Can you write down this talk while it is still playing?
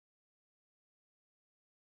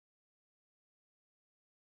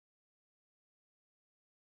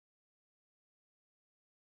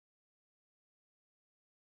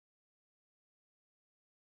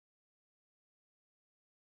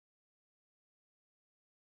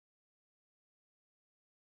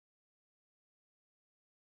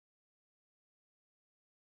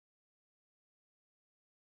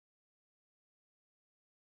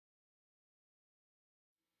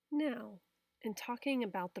Now, in talking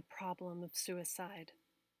about the problem of suicide,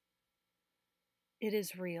 it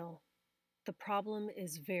is real. The problem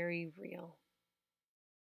is very real.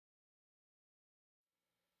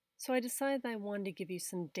 So I decided that I wanted to give you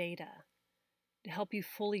some data to help you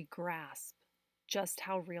fully grasp just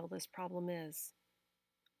how real this problem is.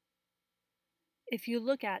 If you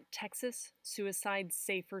look at Texas Suicide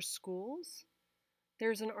Safer Schools,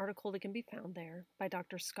 there's an article that can be found there by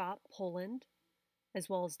Dr. Scott Poland, as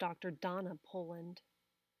well as Dr. Donna Poland.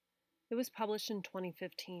 It was published in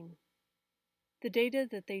 2015. The data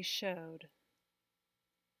that they showed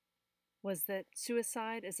was that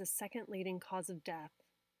suicide is the second leading cause of death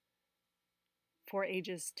for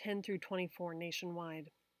ages 10 through 24 nationwide.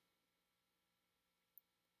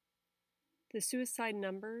 The suicide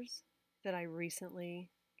numbers that I recently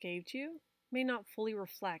gave to you may not fully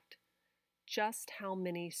reflect just how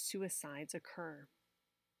many suicides occur.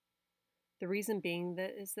 The reason being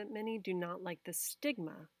is that many do not like the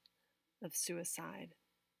stigma of suicide.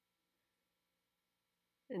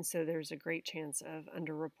 And so there's a great chance of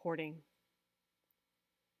underreporting.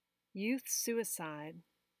 Youth suicide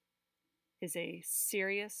is a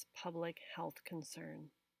serious public health concern,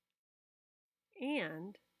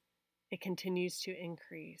 and it continues to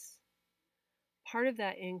increase. Part of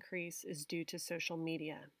that increase is due to social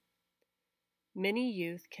media. Many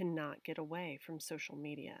youth cannot get away from social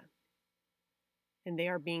media, and they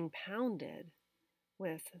are being pounded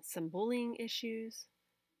with some bullying issues,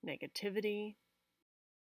 negativity.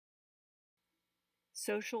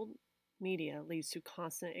 Social media leads to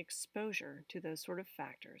constant exposure to those sort of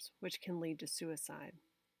factors, which can lead to suicide.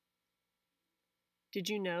 Did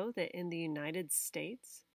you know that in the United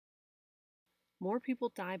States, more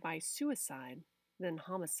people die by suicide than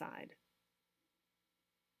homicide?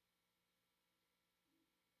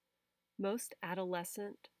 Most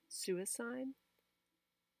adolescent suicide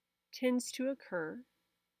tends to occur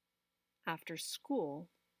after school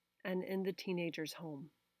and in the teenager's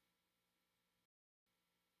home.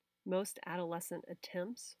 Most adolescent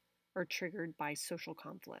attempts are triggered by social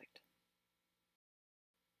conflict,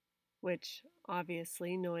 which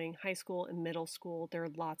obviously, knowing high school and middle school, there are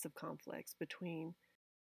lots of conflicts between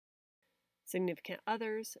significant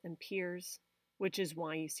others and peers, which is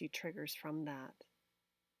why you see triggers from that.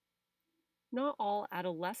 Not all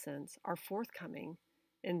adolescents are forthcoming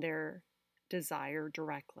in their desire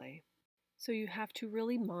directly. So you have to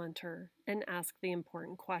really monitor and ask the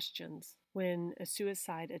important questions. When a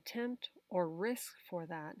suicide attempt or risk for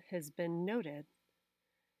that has been noted,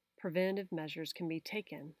 preventative measures can be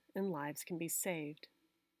taken and lives can be saved.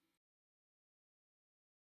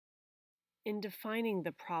 In defining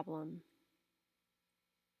the problem,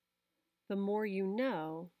 the more you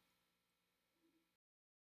know,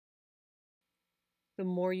 the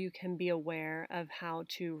more you can be aware of how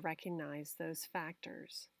to recognize those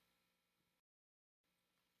factors.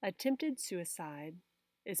 Attempted suicide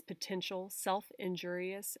is potential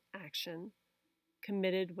self-injurious action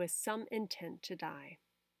committed with some intent to die.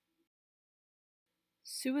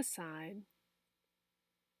 Suicide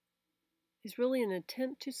is really an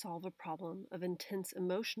attempt to solve a problem of intense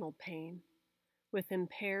emotional pain with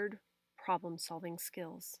impaired problem-solving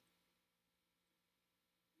skills.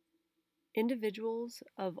 Individuals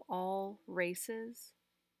of all races,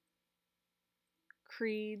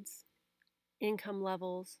 creeds, income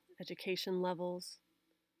levels, education levels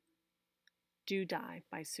do die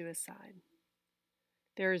by suicide.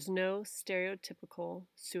 There is no stereotypical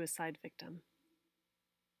suicide victim.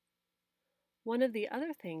 One of the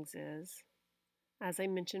other things is, as I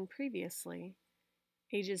mentioned previously,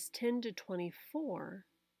 ages 10 to 24,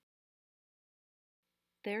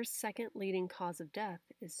 their second leading cause of death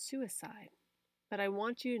is suicide. But I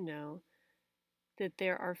want you to know that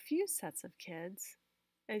there are few sets of kids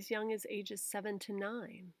as young as ages 7 to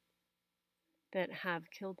 9 that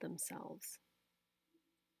have killed themselves.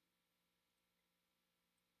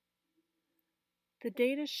 The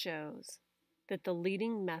data shows that the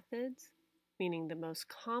leading methods, meaning the most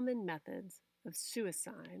common methods of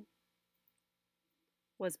suicide,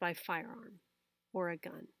 was by firearm or a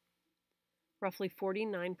gun. Roughly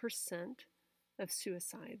 49% of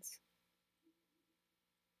suicides.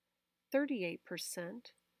 38%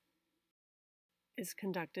 is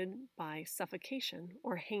conducted by suffocation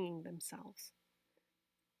or hanging themselves.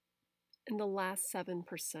 And the last 7%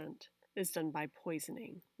 is done by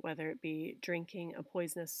poisoning, whether it be drinking a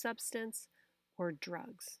poisonous substance or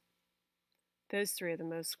drugs. Those three are the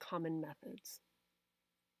most common methods.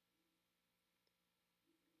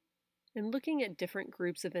 In looking at different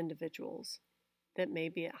groups of individuals that may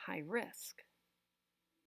be at high risk,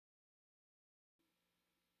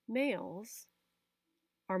 males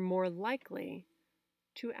are more likely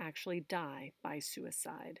to actually die by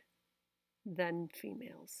suicide than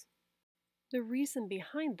females. The reason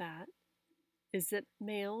behind that is that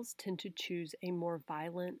males tend to choose a more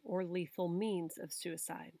violent or lethal means of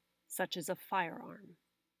suicide, such as a firearm.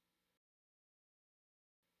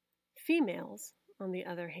 Females, on the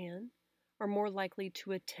other hand, are more likely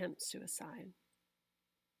to attempt suicide.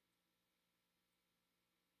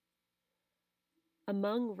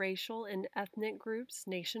 Among racial and ethnic groups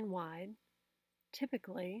nationwide,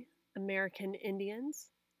 typically American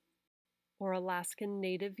Indians or Alaskan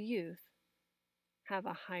Native youth have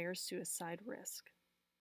a higher suicide risk.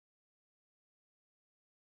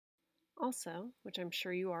 Also, which I'm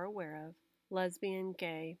sure you are aware of, lesbian,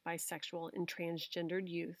 gay, bisexual, and transgendered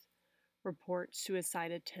youth report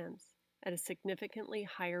suicide attempts at a significantly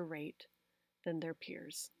higher rate than their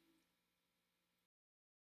peers.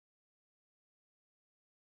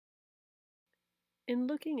 In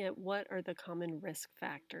looking at what are the common risk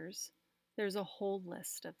factors, there's a whole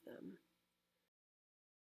list of them.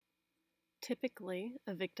 Typically,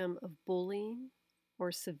 a victim of bullying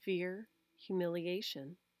or severe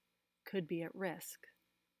humiliation could be at risk.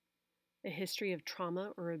 A history of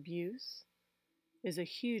trauma or abuse is a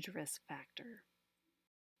huge risk factor.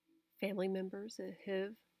 Family members that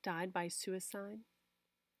have died by suicide,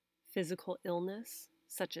 physical illness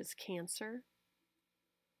such as cancer,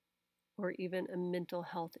 or even a mental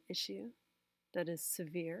health issue that is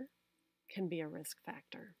severe can be a risk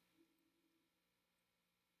factor.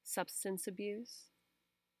 Substance abuse,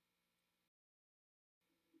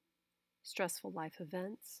 stressful life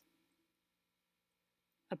events,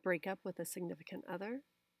 a breakup with a significant other,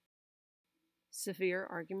 severe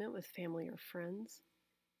argument with family or friends,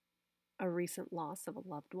 a recent loss of a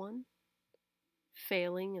loved one,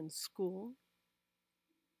 failing in school,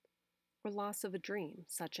 or loss of a dream,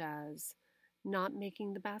 such as not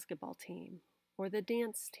making the basketball team or the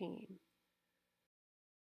dance team.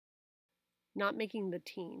 Not making the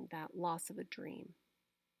team, that loss of a dream.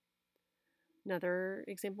 Another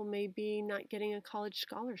example may be not getting a college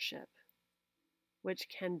scholarship, which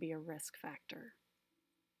can be a risk factor.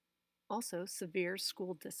 Also, severe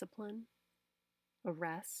school discipline,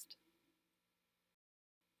 arrest,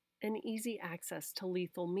 and easy access to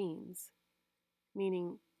lethal means,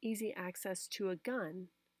 meaning easy access to a gun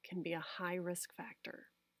can be a high risk factor.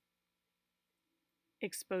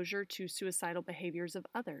 Exposure to suicidal behaviors of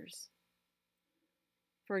others.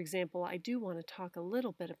 For example, I do want to talk a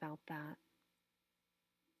little bit about that.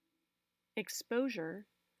 Exposure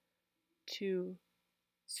to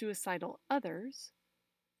suicidal others,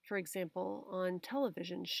 for example, on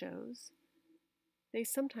television shows, they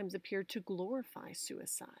sometimes appear to glorify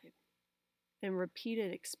suicide, and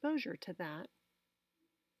repeated exposure to that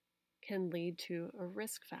can lead to a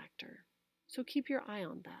risk factor. So keep your eye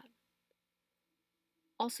on that.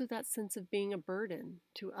 Also, that sense of being a burden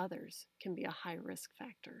to others can be a high risk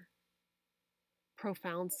factor.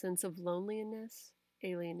 Profound sense of loneliness,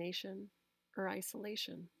 alienation, or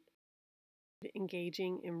isolation.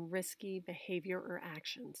 Engaging in risky behavior or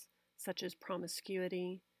actions, such as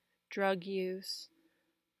promiscuity, drug use,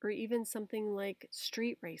 or even something like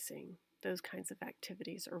street racing. Those kinds of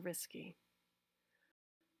activities are risky.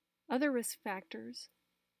 Other risk factors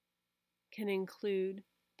can include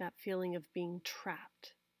that feeling of being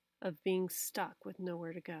trapped, of being stuck with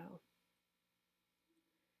nowhere to go.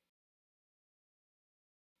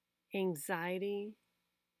 Anxiety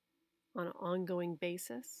on an ongoing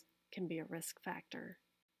basis can be a risk factor.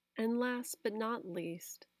 And last but not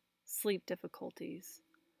least, sleep difficulties.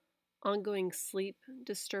 Ongoing sleep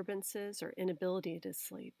disturbances or inability to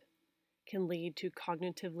sleep can lead to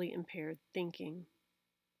cognitively impaired thinking.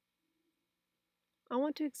 I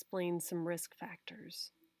want to explain some risk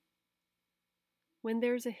factors. When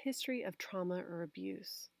there's a history of trauma or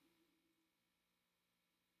abuse,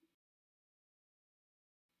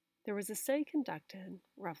 there was a study conducted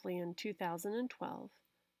roughly in 2012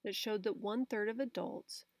 that showed that 1/3 of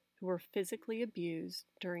adults who were physically abused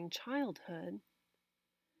during childhood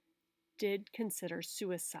did consider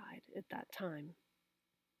suicide at that time.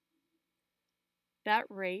 That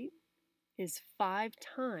rate is 5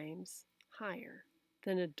 times higher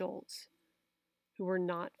than adults who were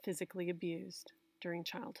not physically abused during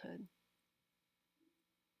childhood.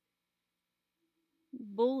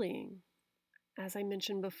 Bullying, as I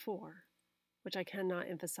mentioned before, which I cannot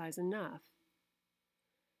emphasize enough,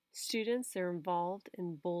 students that are involved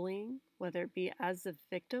in bullying, whether it be as the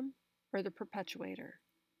victim or the perpetuator,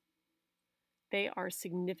 they are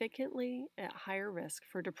significantly at higher risk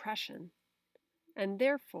for depression and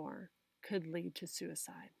therefore could lead to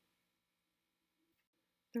suicide.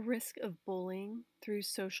 The risk of bullying through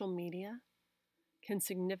social media can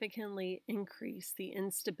significantly increase the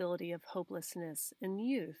instability of hopelessness in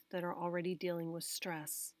youth that are already dealing with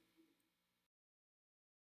stress.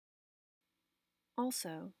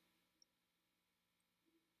 Also,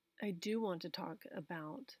 I do want to talk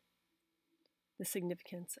about the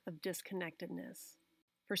significance of disconnectedness.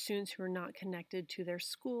 For students who are not connected to their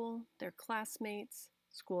school, their classmates,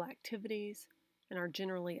 school activities, and are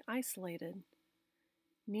generally isolated,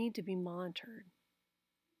 need to be monitored.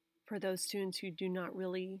 For those students who do not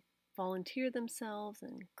really volunteer themselves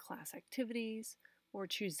in class activities or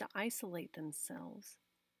choose to isolate themselves,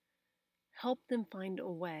 help them find a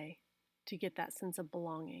way to get that sense of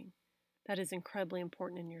belonging. That is incredibly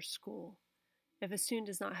important in your school. If a student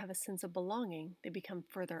does not have a sense of belonging, they become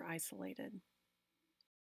further isolated.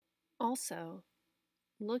 Also,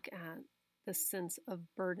 look at the sense of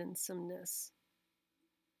burdensomeness,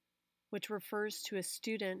 which refers to a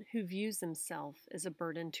student who views themselves as a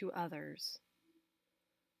burden to others.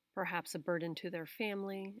 Perhaps a burden to their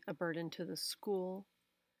family, a burden to the school,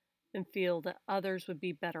 and feel that others would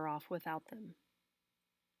be better off without them.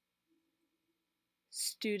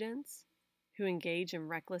 Students who engage in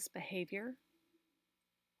reckless behavior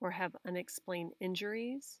or have unexplained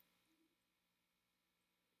injuries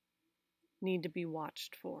need to be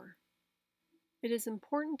watched for. It is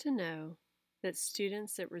important to know that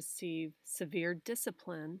students that receive severe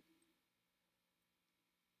discipline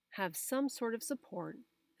have some sort of support,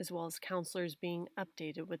 as well as counselors being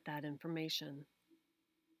updated with that information.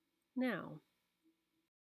 Now,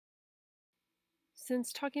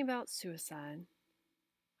 since talking about suicide,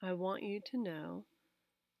 I want you to know,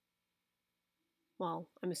 well,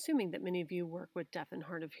 I'm assuming that many of you work with deaf and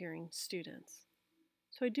hard of hearing students.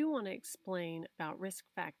 So I do want to explain about risk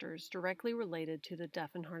factors directly related to the deaf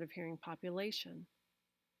and hard of hearing population.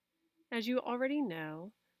 As you already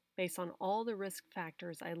know, based on all the risk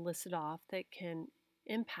factors I listed off that can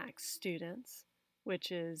impact students,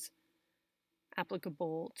 which is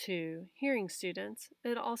applicable to hearing students,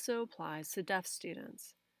 it also applies to deaf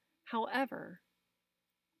students. However,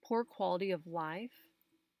 poor quality of life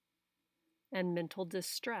and mental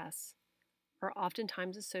distress are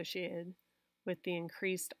oftentimes associated with the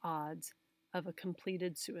increased odds of a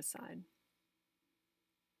completed suicide.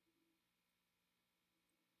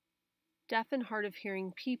 Deaf and hard of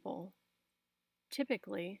hearing people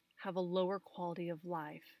typically have a lower quality of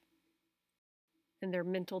life, and their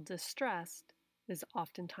mental distress is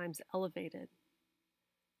oftentimes elevated.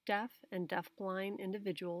 Deaf and deafblind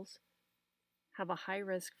individuals have a high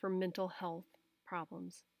risk for mental health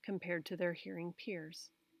problems compared to their hearing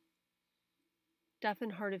peers. Deaf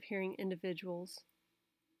and hard of hearing individuals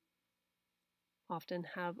often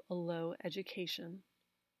have a low education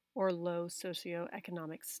or low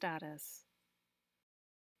socioeconomic status,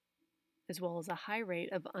 as well as a high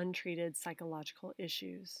rate of untreated psychological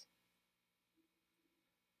issues.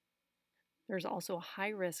 There's also a high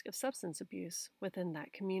risk of substance abuse within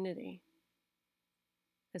that community,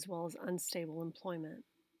 as well as unstable employment.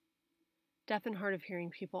 Deaf and hard of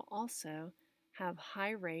hearing people also have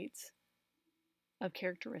high rates of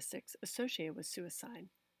characteristics associated with suicide,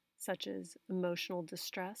 such as emotional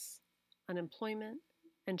distress, unemployment,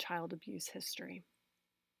 and child abuse history.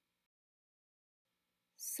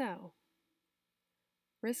 So,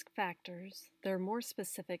 risk factors that are more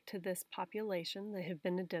specific to this population that have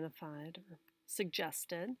been identified or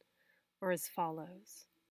suggested are as follows.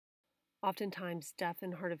 Oftentimes, deaf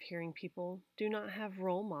and hard of hearing people do not have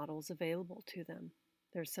role models available to them.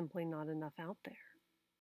 There's simply not enough out there.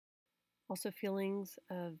 Also, feelings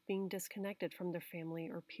of being disconnected from their family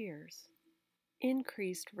or peers.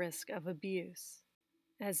 Increased risk of abuse.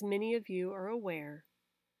 As many of you are aware,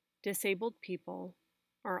 disabled people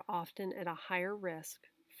are often at a higher risk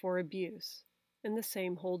for abuse, and the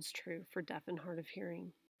same holds true for deaf and hard of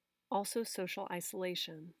hearing. Also, social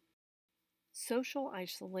isolation. Social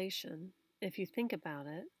isolation, if you think about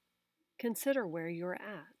it, consider where you're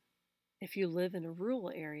at. If you live in a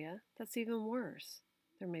rural area, that's even worse.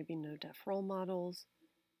 There may be no deaf role models,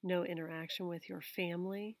 no interaction with your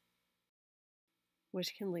family,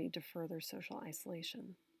 which can lead to further social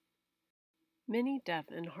isolation. Many deaf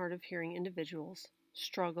and hard of hearing individuals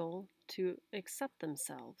struggle to accept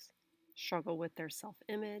themselves, struggle with their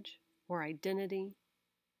self-image or identity.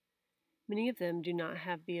 Many of them do not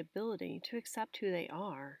have the ability to accept who they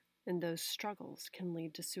are, and those struggles can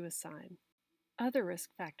lead to suicide. Other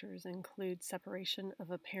risk factors include separation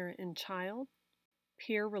of a parent and child,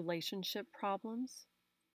 peer relationship problems,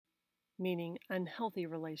 meaning unhealthy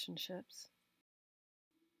relationships.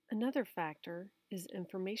 Another factor is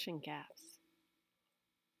information gaps.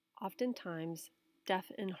 Oftentimes, deaf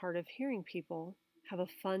and hard of hearing people have a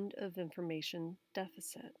fund of information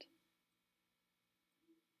deficit.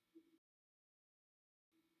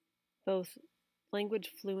 Both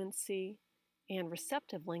language fluency and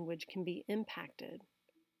receptive language can be impacted,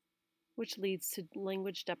 which leads to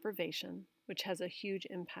language deprivation, which has a huge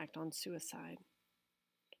impact on suicide.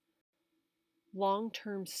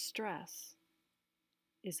 Long-term stress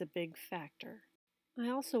is a big factor. I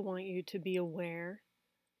also want you to be aware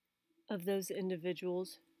of those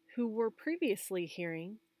individuals who were previously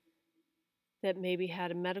hearing that maybe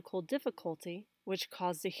had a medical difficulty which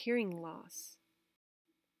caused a hearing loss.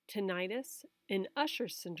 Tinnitus and Usher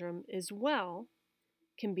syndrome as well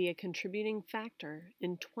can be a contributing factor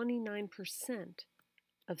in 29%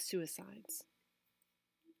 of suicides.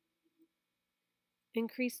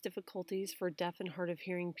 Increased difficulties for deaf and hard of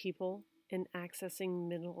hearing people in accessing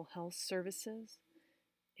mental health services.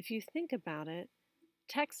 If you think about it,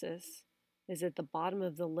 Texas is at the bottom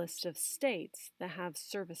of the list of states that have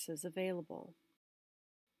services available.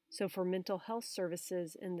 So for mental health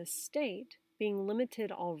services in the state being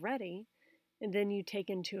limited already, and then you take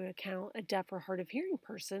into account a deaf or hard of hearing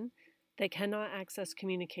person that cannot access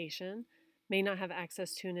communication, may not have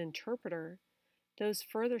access to an interpreter, those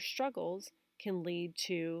further struggles can lead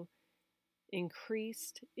to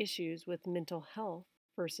increased issues with mental health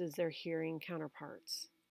versus their hearing counterparts.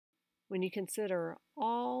 When you consider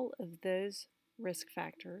all of those risk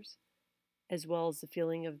factors, as well as the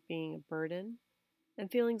feeling of being a burden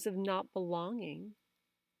and feelings of not belonging,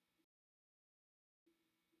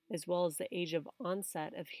 as well as the age of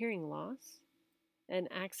onset of hearing loss and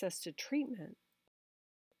access to treatment,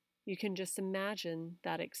 you can just imagine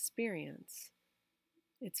that experience.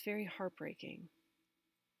 It's very heartbreaking.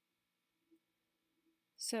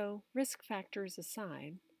 So, risk factors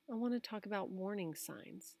aside, I want to talk about warning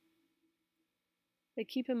signs. But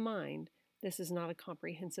keep in mind, this is not a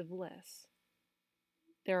comprehensive list.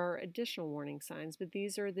 There are additional warning signs, but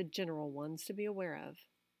these are the general ones to be aware of.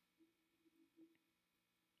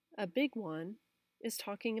 A big one is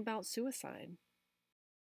talking about suicide,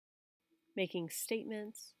 making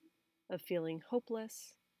statements of feeling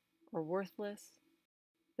hopeless or worthless.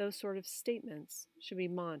 Those sort of statements should be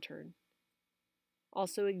monitored.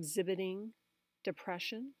 Also exhibiting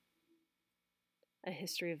depression, a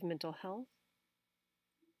history of mental health,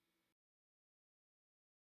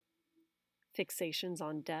 fixations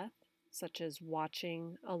on death, such as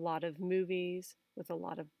watching a lot of movies with a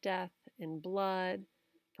lot of death and blood,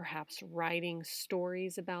 perhaps writing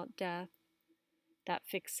stories about death. That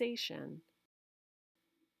fixation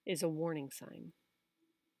is a warning sign.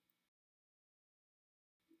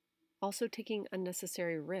 Also taking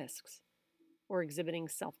unnecessary risks or exhibiting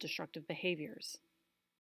self-destructive behaviors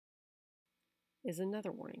is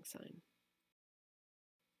another warning sign.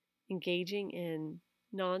 Engaging in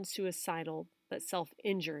non-suicidal but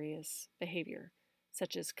self-injurious behavior,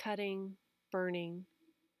 such as cutting, burning,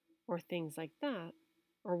 or things like that,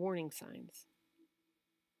 are warning signs.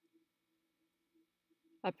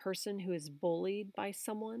 A person who is bullied by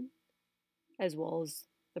someone, as well as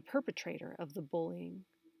the perpetrator of the bullying,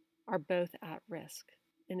 are both at risk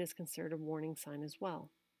and is considered a warning sign as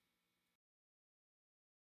well.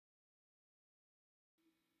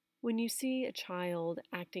 When you see a child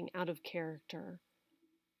acting out of character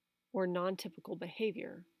or non-typical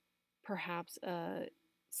behavior, perhaps a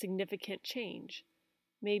significant change,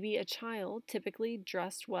 maybe a child typically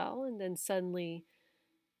dressed well and then suddenly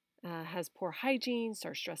has poor hygiene,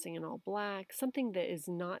 starts dressing in all black, something that is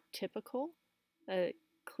not typical, a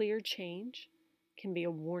clear change can be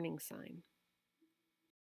a warning sign.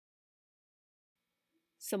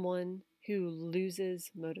 Someone who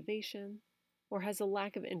loses motivation or has a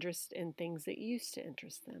lack of interest in things that used to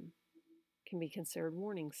interest them can be considered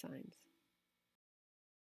warning signs.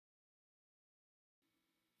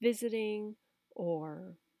 Visiting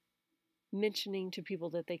or mentioning to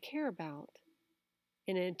people that they care about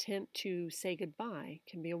in an attempt to say goodbye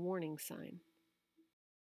can be a warning sign.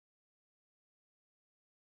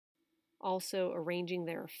 Also, arranging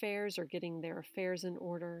their affairs or getting their affairs in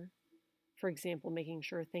order. For example, making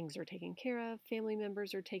sure things are taken care of, family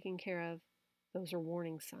members are taken care of. Those are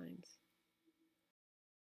warning signs.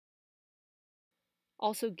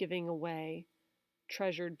 Also, giving away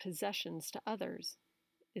treasured possessions to others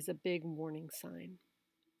is a big warning sign.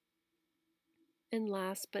 And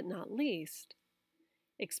last but not least,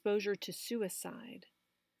 exposure to suicide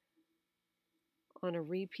on a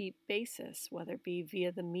repeat basis, whether it be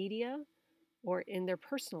via the media or in their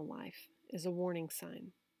personal life, is a warning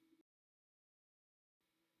sign.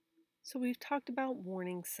 So we've talked about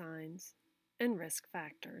warning signs and risk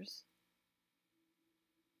factors.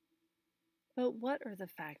 But what are the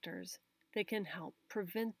factors that can help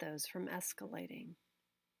prevent those from escalating?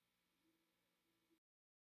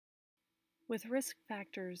 With risk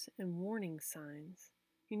factors and warning signs,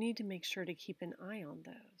 you need to make sure to keep an eye on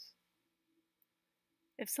those.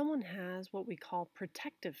 If someone has what we call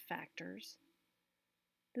protective factors,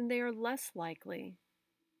 then they are less likely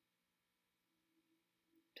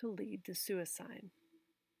to lead to suicide.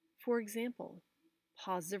 For example,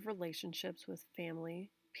 positive relationships with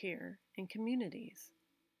family, peer, and communities.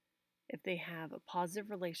 If they have a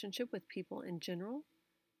positive relationship with people in general,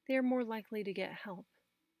 they are more likely to get help.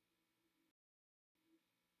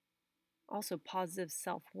 Also, positive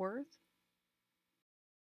self-worth,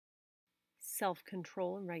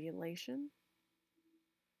 self-control and regulation.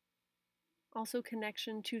 Also,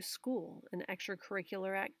 connection to school and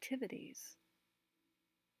extracurricular activities.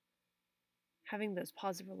 Having those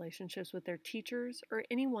positive relationships with their teachers or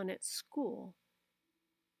anyone at school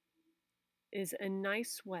is a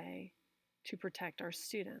nice way to protect our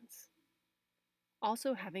students.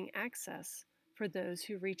 Also, having access for those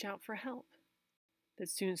who reach out for help. That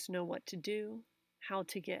students know what to do, how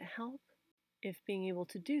to get help. If being able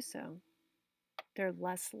to do so, they're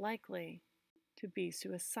less likely to be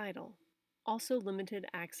suicidal. Also, limited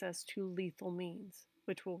access to lethal means,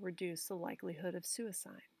 which will reduce the likelihood of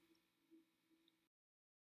suicide.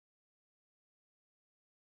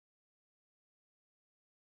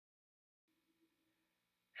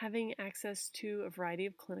 Having access to a variety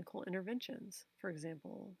of clinical interventions, for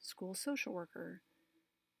example, school social worker,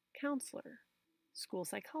 counselor, school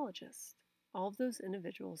psychologist. All of those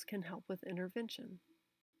individuals can help with intervention.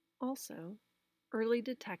 Also, early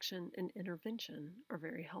detection and intervention are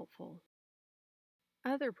very helpful.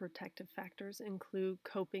 Other protective factors include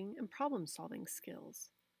coping and problem-solving skills.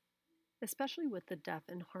 Especially with the deaf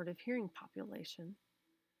and hard of hearing population,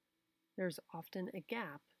 there's often a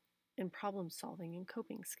gap in problem-solving and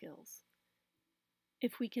coping skills.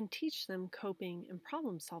 If we can teach them coping and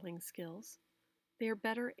problem-solving skills, they are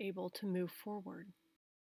better able to move forward.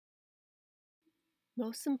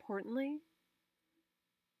 Most importantly,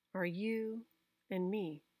 are you and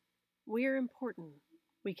me. We are important.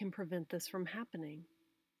 We can prevent this from happening.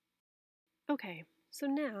 Okay, so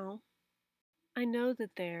now I know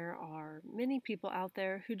that there are many people out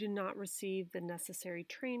there who do not receive the necessary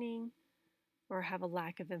training or have a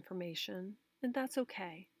lack of information, and that's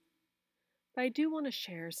okay. But I do want to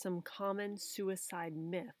share some common suicide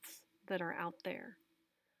myths that are out there.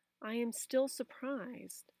 I am still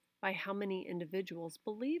surprised by how many individuals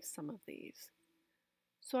believe some of these.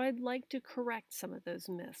 So I'd like to correct some of those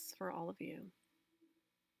myths for all of you.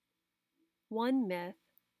 One myth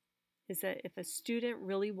is that if a student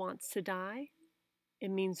really wants to die, it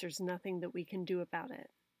means there's nothing that we can do about it.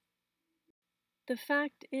 The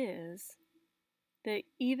fact is that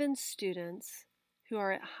even students who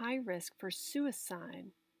are at high risk for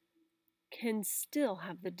suicide can still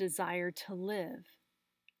have the desire to live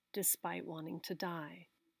despite wanting to die.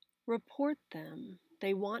 Report them.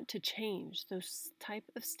 They want to change. Those type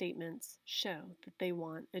of statements show that they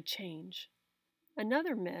want a change.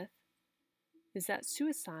 Another myth is that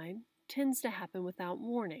suicide tends to happen without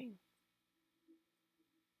warning.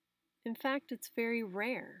 In fact, it's very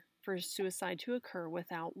rare for suicide to occur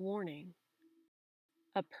without warning.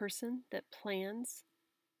 A person that plans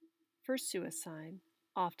for suicide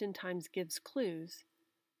oftentimes gives clues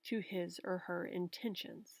to his or her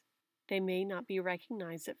intentions. They may not be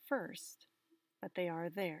recognized at first, but they are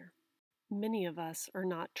there. Many of us are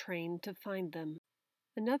not trained to find them.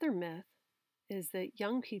 Another myth is that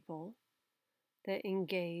young people that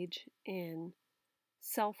engage in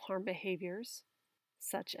self-harm behaviors,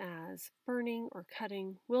 such as burning or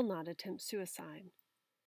cutting, will not attempt suicide.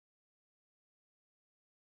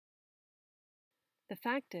 The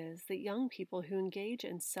fact is that young people who engage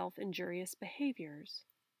in self-injurious behaviors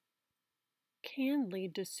can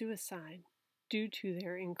lead to suicide due to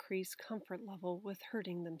their increased comfort level with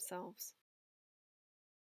hurting themselves.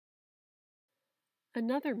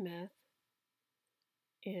 Another myth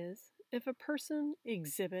is if a person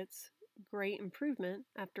exhibits great improvement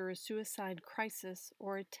after a suicide crisis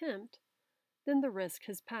or attempt, then the risk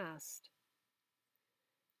has passed.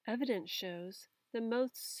 Evidence shows that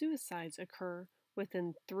most suicides occur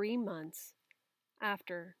within 3 months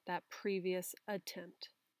after that previous attempt.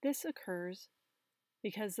 This occurs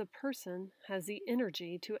because the person has the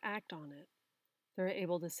energy to act on it. They're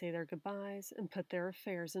able to say their goodbyes and put their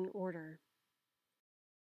affairs in order.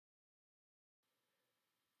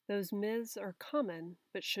 Those myths are common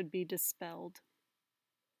but should be dispelled.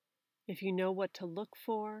 If you know what to look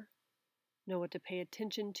for, know what to pay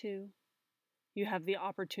attention to, you have the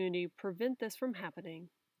opportunity to prevent this from happening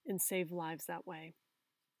and save lives that way.